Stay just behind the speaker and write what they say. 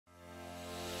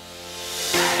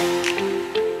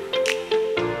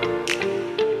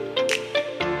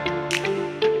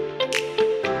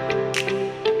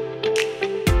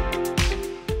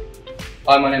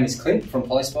Hi, my name is Clint from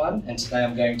Polyspine, and today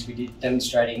I'm going to be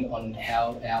demonstrating on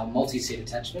how our multi-seat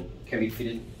attachment can be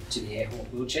fitted to the Airhawk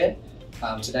wheelchair.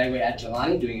 Today we're at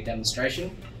Gilani doing a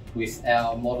demonstration with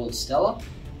our model Stella.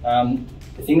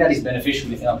 The thing that is beneficial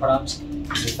with our product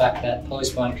is the fact that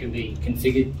Polyspine can be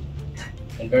configured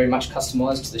and very much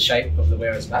customised to the shape of the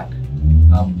wearer's back.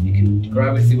 You can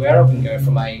grow with the wearer and go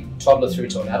from a toddler through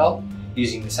to an adult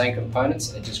using the same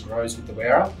components, and it just grows with the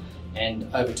wearer.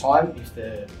 And over time, if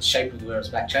the shape of the wearer's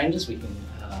back changes, we can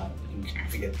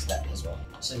configure it to that as well.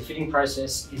 So the fitting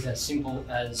process is as simple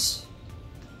as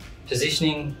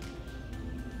positioning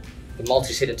the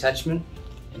multi-seat attachment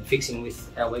and fixing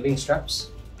with our webbing straps.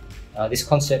 This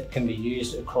concept can be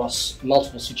used across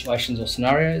multiple situations or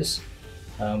scenarios,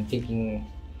 thinking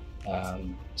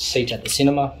seats at the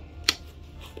cinema,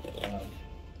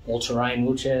 all-terrain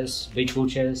wheelchairs, beach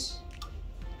wheelchairs.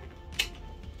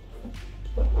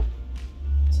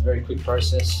 It's a very quick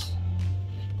process.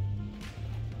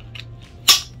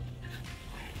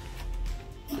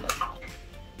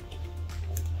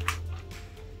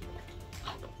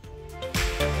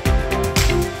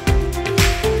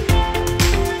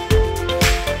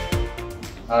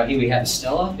 Here we have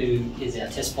Stella, who is our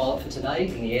test pilot for today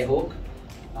in the Airhawk.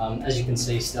 As you can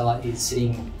see, Stella is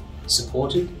sitting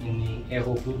supported in the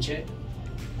Airhawk wheelchair.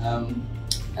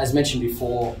 As mentioned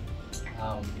before,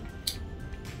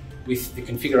 with the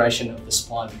configuration of the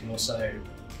spine, we can also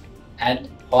add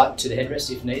height to the headrest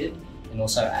if needed, and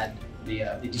also add the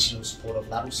additional support of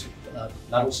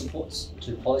lateral supports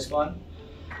to the Polyspine.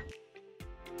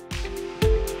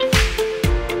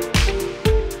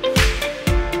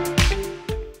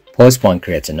 Polyspine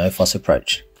creates a no-fuss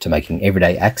approach to making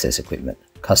everyday access equipment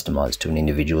customised to an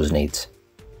individual's needs.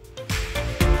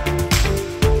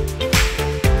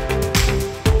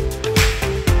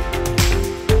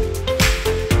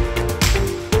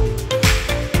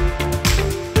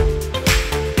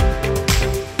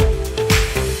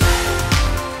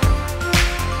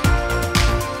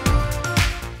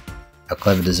 Our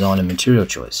clever design and material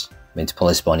choice means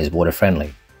Polyspine is water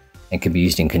friendly and can be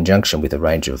used in conjunction with a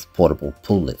range of portable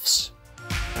pool lifts.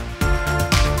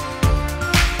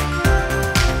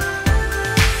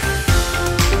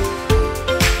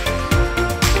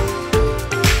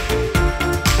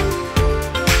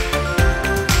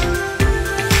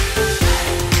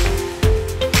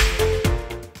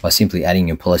 By simply adding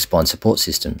your Polyspine support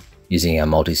system using our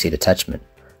multi-seat attachment,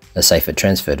 a safer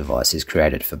transfer device is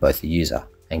created for both the user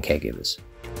and caregivers.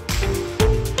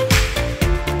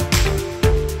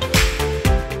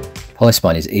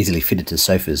 Polyspine is easily fitted to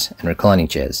sofas and reclining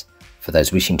chairs for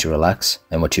those wishing to relax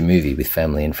and watch a movie with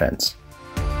family and friends.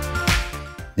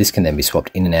 This can then be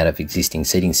swapped in and out of existing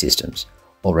seating systems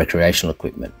or recreational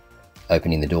equipment,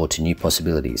 opening the door to new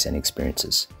possibilities and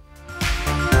experiences.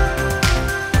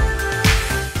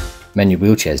 Manual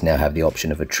wheelchairs now have the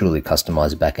option of a truly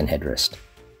customised back and headrest.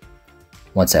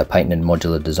 Once our patented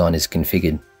modular design is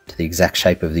configured to the exact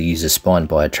shape of the user's spine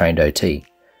by a trained OT,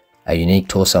 a unique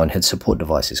torso and head support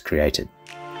device is created.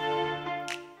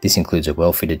 This includes a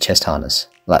well-fitted chest harness,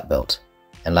 lap belt,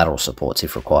 and lateral supports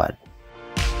if required.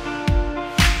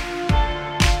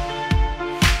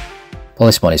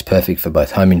 Polyspine is perfect for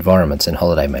both home environments and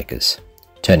holiday makers,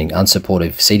 turning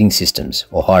unsupportive seating systems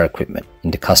or hire equipment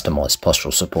into customised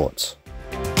postural supports.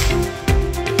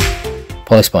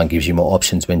 Polyspine gives you more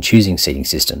options when choosing seating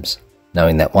systems,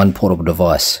 knowing that one portable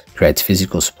device creates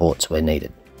physical supports where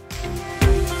needed.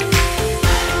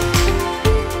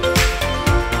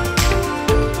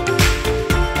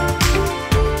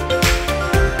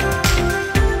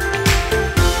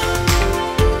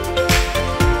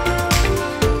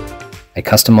 A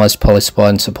customised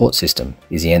Polyspine support system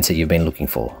is the answer you've been looking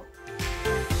for.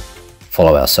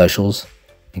 Follow our socials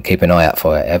and keep an eye out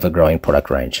for our ever-growing product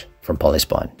range from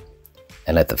Polyspine,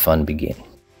 and let the fun begin.